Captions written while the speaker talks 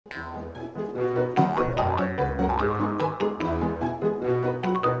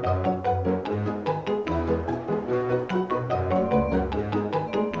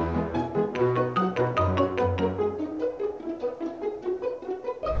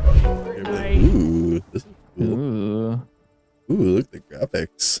Ooh, this is cool. Ooh. Ooh, look at the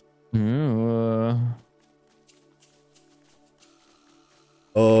graphics. Ooh.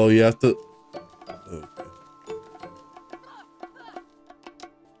 Oh, you have to. Okay.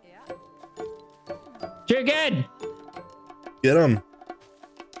 Chicken! Get him.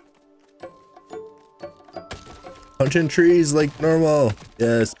 Punching trees like normal.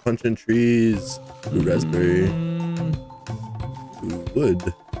 Yes, punching trees. Ooh, raspberry. Ooh, wood.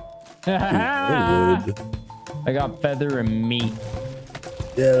 Ooh, wood. I got feather and meat.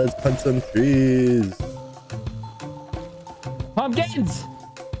 Yeah, let's punch some trees. Pumpkins!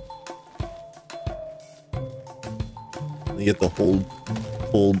 You get the hold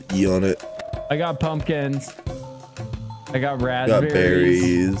E on it. I got pumpkins. I got Got raspberries.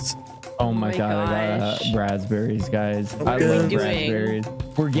 berries. Oh my god, I got raspberries, guys. I love raspberries.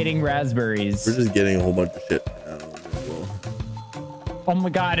 We're getting raspberries. We're just getting a whole bunch of shit now. Oh my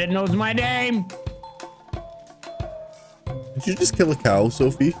god, it knows my name. Did you just kill a cow,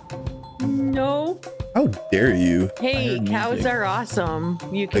 Sophie? No. How dare you? Hey, cows are awesome.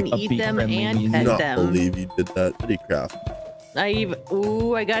 You can eat them and pet I them. not believe you did that. Pretty crap.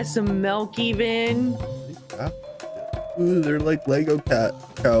 Ooh, I got some milk even. Ooh, they're like Lego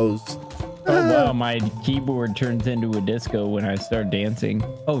cows. Oh wow, my keyboard turns into a disco when I start dancing.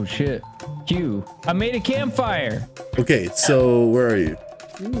 Oh shit. Q. I made a campfire. Okay, so where are you?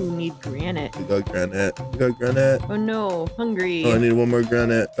 Ooh, need granite. We got granite. We got granite. Oh no, hungry. Oh, I need one more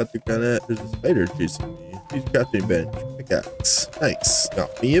granite. Got the granite. There's a spider chasing me. He's got me bench. Pickaxe. Nice.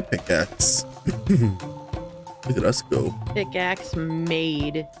 Got me a pickaxe. Look at us go. Pickaxe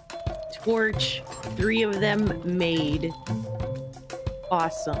made. Torch, 3 of them made.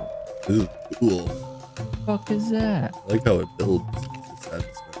 Awesome. Ooh, cool. Fuck is that? I like how it builds.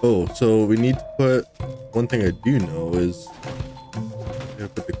 Oh, so we need to put, one thing I do know is we gotta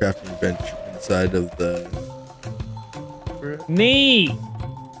put the crafting bench inside of the. Neat.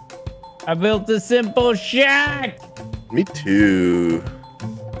 I built a simple shack. Me too.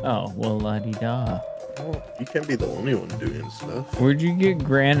 Oh, well, la-di-da. Well, you can't be the only one doing stuff. Where'd you get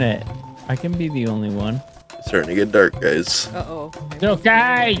granite? I can be the only one. It's starting to get dark, guys. Uh-oh.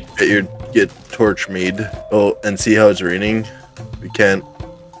 Okay. Get torch made. Oh, and see how it's raining? We can't.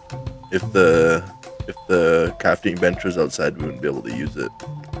 If the crafting bench was outside, we wouldn't be able to use it.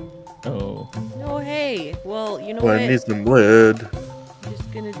 Oh. No, hey. Well, you know Well, what? I need some wood. I'm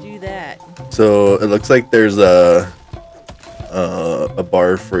just gonna do that. So it looks like there's a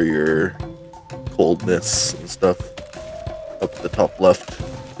bar for your coldness and stuff up at the top left.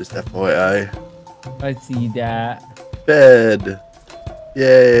 Just FYI. I see that. Bed.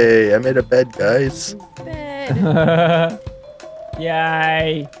 Yay! I made a bed, guys. Bed.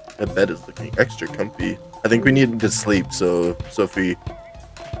 Yay. That bed is looking extra comfy. I think we need to sleep, so Sophie,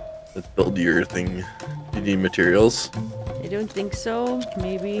 let's build your thing. Do you need materials? I don't think so.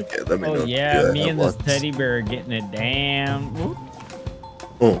 Maybe. Okay, let me know. Oh yeah, me and this lots. teddy bear are getting it down. Whoop.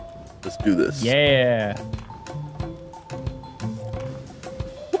 Oh, let's do this. Yeah.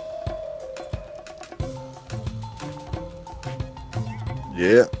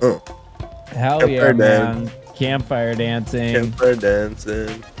 Yeah. Oh. Hell yeah, man. Campfire dancing. Campfire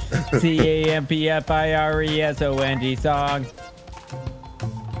dancing. CAMPFIRESONG song.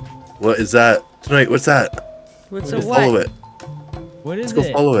 What is that? Tonight, what's that? What's Let's a what? follow it. What is Let's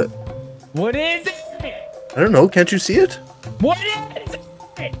it? go follow it. What is it? I don't know. Can't you see it? What is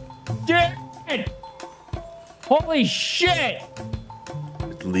it? Dude! Holy shit!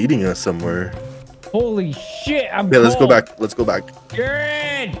 It's leading us somewhere. Holy shit! I'm Okay, let's go cold. back. Let's go back.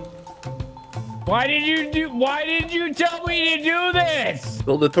 Jared! Why did you tell me to do this?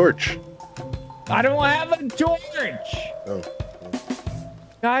 Build a torch. I don't have a torch. Oh.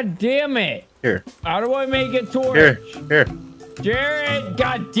 God damn it. Here. How do I make a torch? Here. Jared!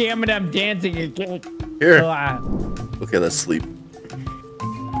 God damn it, I'm dancing again. Here. Ah. Okay, let's sleep.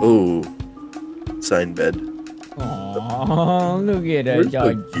 Oh. Sign bed. Oh, look at We're us so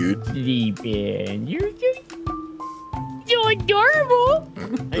all cute. sleeping. You're so adorable.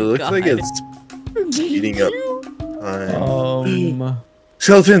 It looks like it's speeding up time.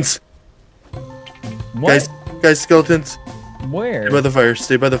 Skeletons! What? Guys, skeletons. Where? Stay by the fire.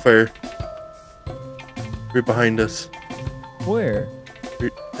 Stay by the fire. Right behind us. Where?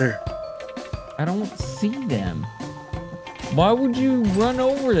 Right there. I don't see them. Why would you run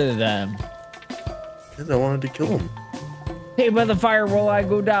over to them? Because I wanted to kill them. Hey, by the fire while I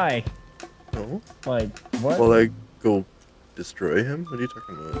go die. No. Like, what? While I go destroy him? What are you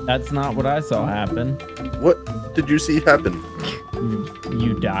talking about? That's not what I saw happen. What did you see happen?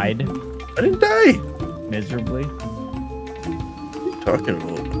 You died I didn't die. miserably. What are you talking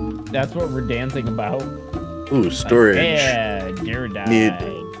about? That's what we're dancing about. Ooh, storage. Yeah, Jared died.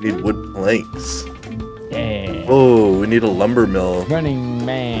 Need wood planks. Yeah. Oh, we need a lumber mill. Running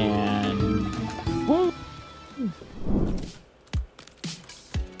Man. Woo.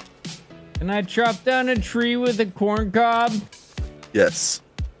 Can I chop down a tree with a corn cob? Yes.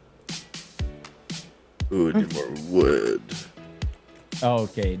 Ooh, need more wood. Oh,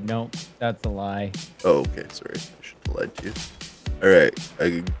 okay. Nope. That's a lie. Oh, okay. Sorry. I should have lied to you. Alright.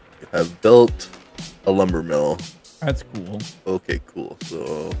 I have built a lumber mill. That's cool. Okay, cool.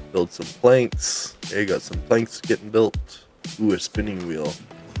 So, build some planks. Okay, got some planks getting built. Ooh, a spinning wheel.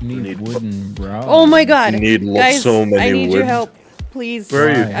 You need wooden bro. Oh my god. You need guys, so many I need wood. your help. Please. Where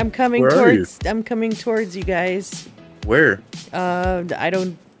are you? I'm coming Where are you? I'm coming towards you guys. Where? I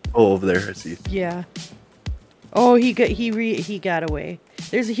don't. Oh, over there. I see. Yeah. Oh, he got away.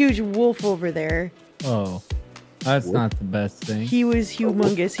 There's a huge wolf over there. Oh, that's What? not the best thing. He was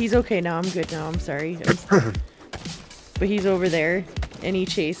humongous. He's okay now. I'm good now. I'm sorry. But he's over there, and he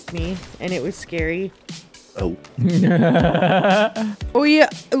chased me, and it was scary. Oh. Oh yeah,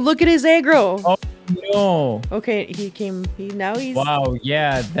 look at his aggro. Oh no. Okay, now he's. Wow,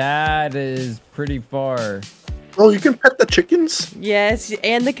 yeah, that is pretty far. Oh, you can pet the chickens? Yes,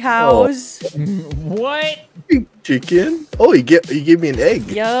 and the cows. What? Hey, chicken. Oh, he gave me an egg.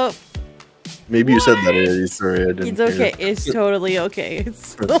 Yup. Maybe you said that already. Sorry, I didn't. It's okay. It's totally okay.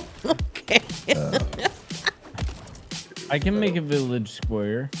 It's okay. I can make a village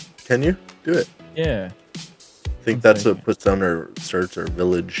square. Can you do it? Yeah. I think that's what puts down starts our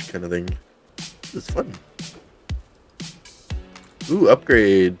village kind of thing. It's fun. Ooh,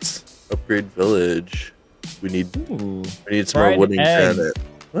 upgrades. Upgrade village. We need some more wooden granite.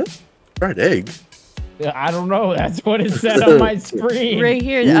 What? Fried egg? I don't know. That's what it said on my screen. Right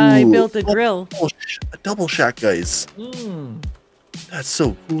here, I built a grill. A double shack, guys. That's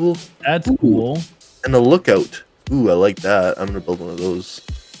so cool. That's cool. And a lookout. Ooh, I like that. I'm gonna build one of those.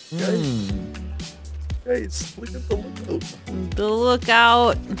 Guys, look at the lookout. The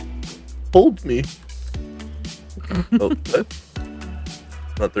lookout. Hold me. Oh, what?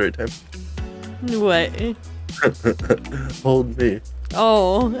 Not the right time. What? Hold me.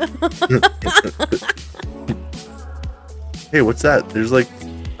 Oh. Hey, what's that? There's like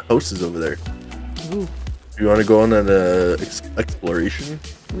houses over there. Ooh. You want to go on an exploration?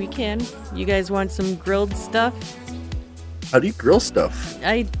 We can. You guys want some grilled stuff? How do you grill stuff?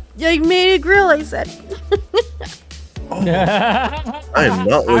 I made a grill, I said. Oh, I am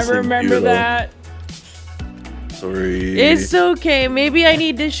not listening I remember to you, that. Sorry. It's okay. Maybe I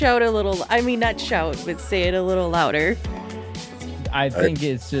need to shout a little. I mean, not shout, but say it a little louder. I think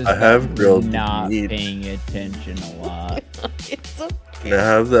it's just I have grilled not meat. paying attention a lot. It's okay. Can I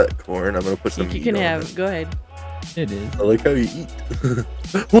have that corn? I'm gonna put some You meat can on have. it. Go ahead. It is. I like how you eat.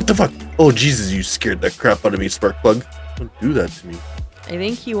 What the fuck? Oh Jesus! You scared the crap out of me, Sparkplug. Don't do that to me. I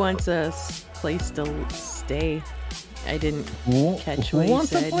think he wants a place to stay. I didn't catch Who what he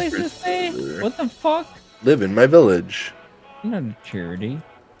wants a said. place to stay? What the fuck? Live in my village. I'm not a charity.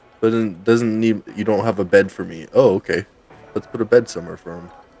 But it doesn't need. You don't have a bed for me. Oh, okay. Let's put a bed somewhere for him.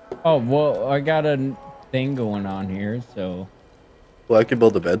 Oh, well, I got a thing going on here, so. Well, I can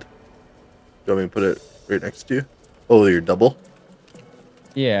build a bed. Do you want me to put it right next to you? Oh, you're double?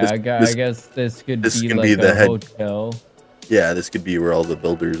 Yeah, I guess this could be can like be the a head. hotel. Yeah, this could be where all the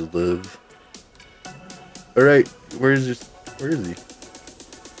builders live. Alright, where is he?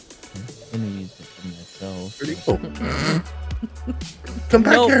 I'm gonna use it for myself. Where'd he go? Come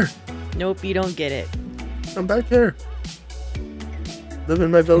back here! Nope, you don't get it. Come back here! Live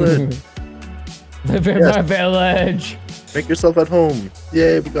in my village. Live in my village. Make yourself at home.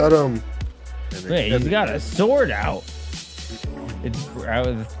 Yay, we got him. Wait, he's got a sword out. I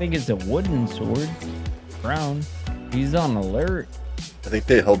think it's a wooden sword. Brown. He's on alert. I think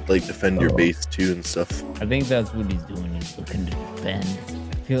they help like defend your base too and stuff. I think that's what he's doing. He's looking to defend.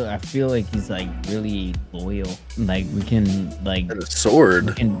 I feel like he's like really loyal. Like we can like And a sword.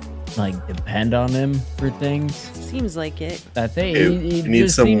 we can like depend on him for things. Seems like it. I think Hey, he you need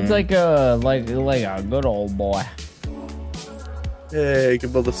just some- seems like a good old boy. Hey, I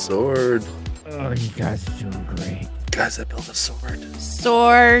can build a sword. Oh, you guys are doing great. Guys, I built a sword.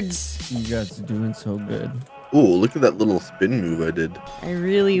 Swords. You guys are doing so good. Ooh, look at that little spin move I did. I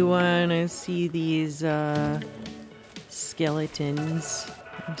really want to see these skeletons.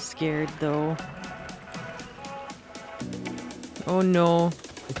 I'm scared though. Oh no.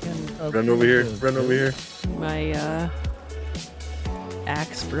 Run over here. Run over here. My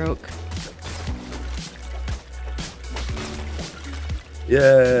axe broke.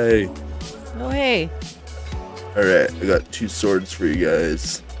 Yay. Oh hey. Alright, I got 2 swords for you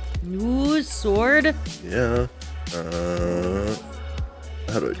guys. Ooh, sword. Yeah.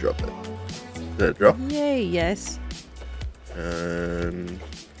 How do I drop it? Did it drop? Yay, yes. And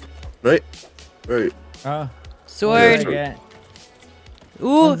right. Right. Sword. Yeah,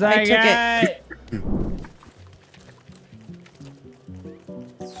 Ooh, I took it.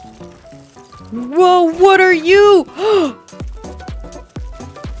 Whoa, what are you?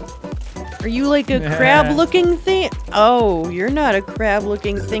 Are you like a crab-looking thing? Oh, you're not a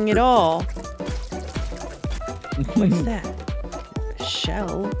crab-looking thing at all. What's that? A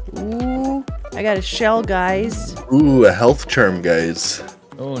shell. Ooh, I got a shell, guys. Ooh, a health charm, guys.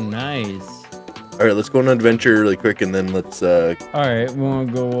 Oh, nice. All right, let's go on an adventure really quick, and then let's. All right, we want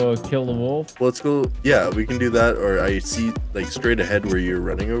to go kill the wolf. Let's go. Yeah, we can do that. Or I see like straight ahead where you're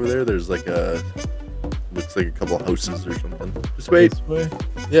running over there. There's like a. Looks like a couple of houses or something. Just wait. This way?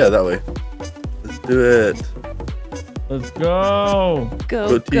 Yeah, that way. Let's do it. Let's go.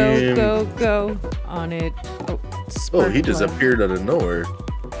 Go, team. go. On it. Oh, Oh, he spark just plug. appeared out of nowhere.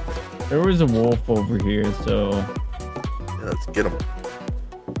 There was a wolf over here, so. Yeah, let's get him.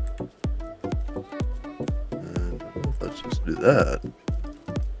 And let's just do that.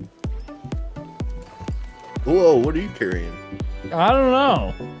 Whoa, what are you carrying? I don't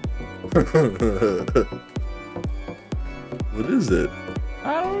know. What is it?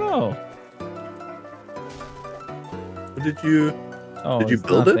 I don't know. What did you? Oh, Did you it's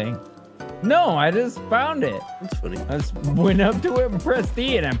build it? nothing. No, I just found it. That's funny. I just went up to it and pressed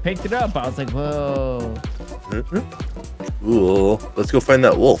E and I picked it up. I was like, whoa. Cool. Let's go find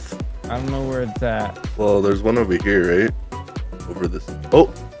that wolf. I don't know where it's at. Well, there's one over here, right? Over this.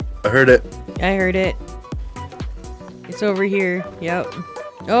 Oh, I heard it. I heard it. It's over here. Yep.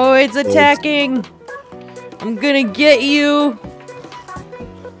 Oh, it's attacking. I'm gonna get you.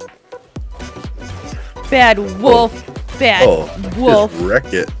 Bad wolf. Bad wolf. Just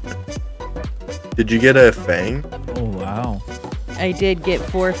wreck it. Did you get a fang? Oh, wow. I did get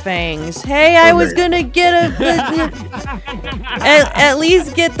 4 fangs. Hey, I was gonna get at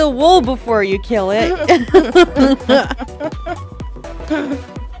least get the wool before you kill it.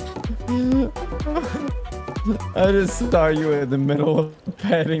 I just saw you in the middle of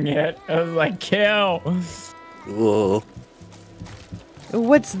petting it. I was like, kill. Whoa.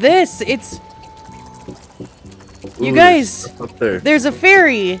 What's this? It's you Ooh, guys. there's stuff up there. There's a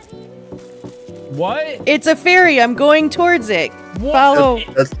ferry. What? It's a ferry. I'm going towards it. What? Follow.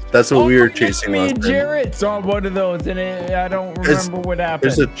 That's what we were my God, chasing me last and time. Jared saw one of those, and I don't remember what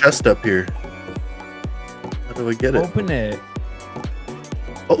happened. There's a chest up here. How do I get it? Open it.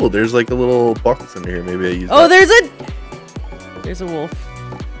 Oh, there's like a little box in here. Maybe I use Oh, that. there's a wolf.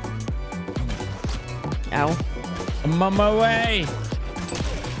 Ow. I'm on my way.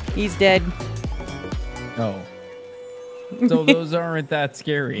 He's dead. Oh. So those aren't that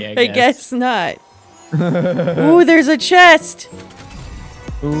scary, I I guess. guess not. Ooh, there's a chest.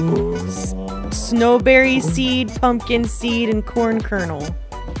 Ooh. Snowberry seed, pumpkin seed, and corn kernel.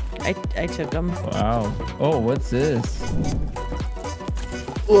 I took them. Wow. Oh, what's this?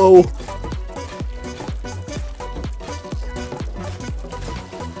 Whoa.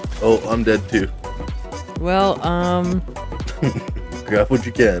 Oh, I'm dead too. Well, Grab what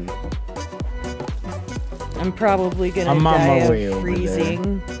you can. I'm probably gonna I'm on die my way of over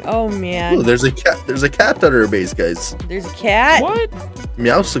freezing. Oh Oh, man. there's a cat. There's a cat at our base, guys. There's a cat. What?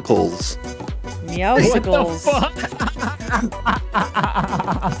 Meowsicles. Meowsicles. What the fuck?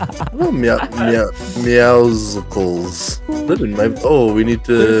 Oh, meowsicles. Live in my. Oh, we need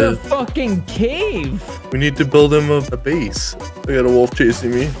There's a to. fucking cave. We need to build him a base. I got a wolf chasing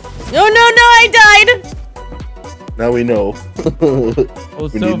me. No, I died. Now we know. Well,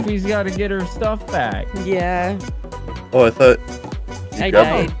 We need- Sophie's got to get her stuff back. Yeah, Oh, I thought. You I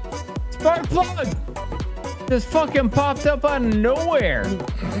grabbed died. Spark plug! Just fucking popped up out of nowhere.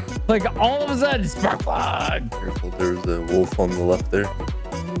 Like all of a sudden, spark plug. Careful, there's a wolf on the left there.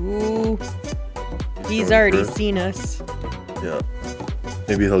 Ooh, he's coming already for us. seen us. Yeah.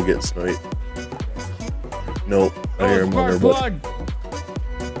 Maybe he'll get SNOIT. Nope. I hear Oh, him on our spark butt.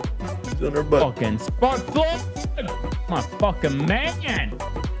 plug! He's on our butt. Fucking spark plug! My fucking man!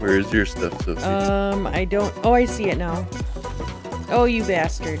 Where is your stuff, Sophie? I don't. Oh, I see it now. Oh, you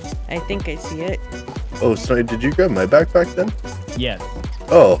bastard! I think I see it. Oh, SNOIT, did you grab my backpack then? Yes,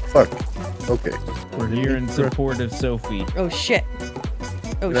 Oh, fuck. Okay. we're here in support of Sophie. Oh shit!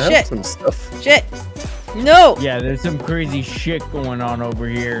 Oh Can I have shit! some stuff? Shit! No! Yeah, there's some crazy shit going on over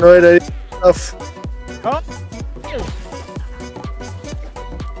here. SNOIT, I need stuff. Oh,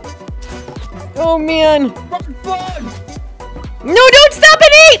 Oh man! spark plug! No! Don't stop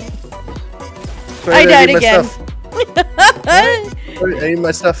it! SNOIT, I died need my again. stuff. I need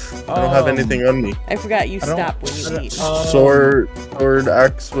my stuff. I don't have anything on me. I forgot you stop when you eat. Sword,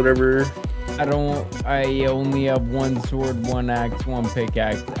 axe, whatever. I only have one sword, one axe, one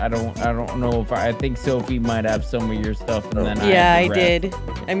pickaxe. I don't know if I think Sophie might have some of your stuff, and then I did.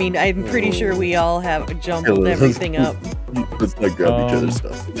 I mean, I'm pretty sure we all have jumbled everything up. Let's not grab each other's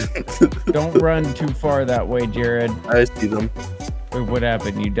stuff. Don't run too far that way, Jared. I see them. Wait, what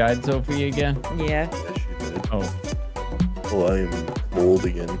happened? You died, Sophie, again? Yeah. Yeah, she did. Oh. Oh, I am old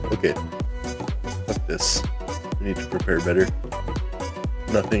again. Okay. Fuck this. I need to prepare better.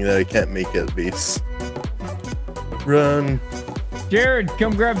 Nothing that I can't make at base. Run. Jared,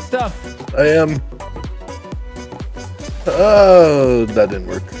 come grab stuff. I am. Oh, that didn't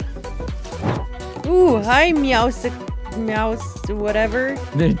work. Ooh, hi, mouse, whatever.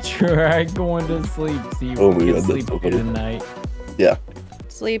 Try going to sleep. See, Oh my you God, sleep that's so good funny. tonight. Yeah.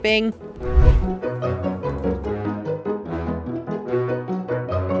 Sleeping.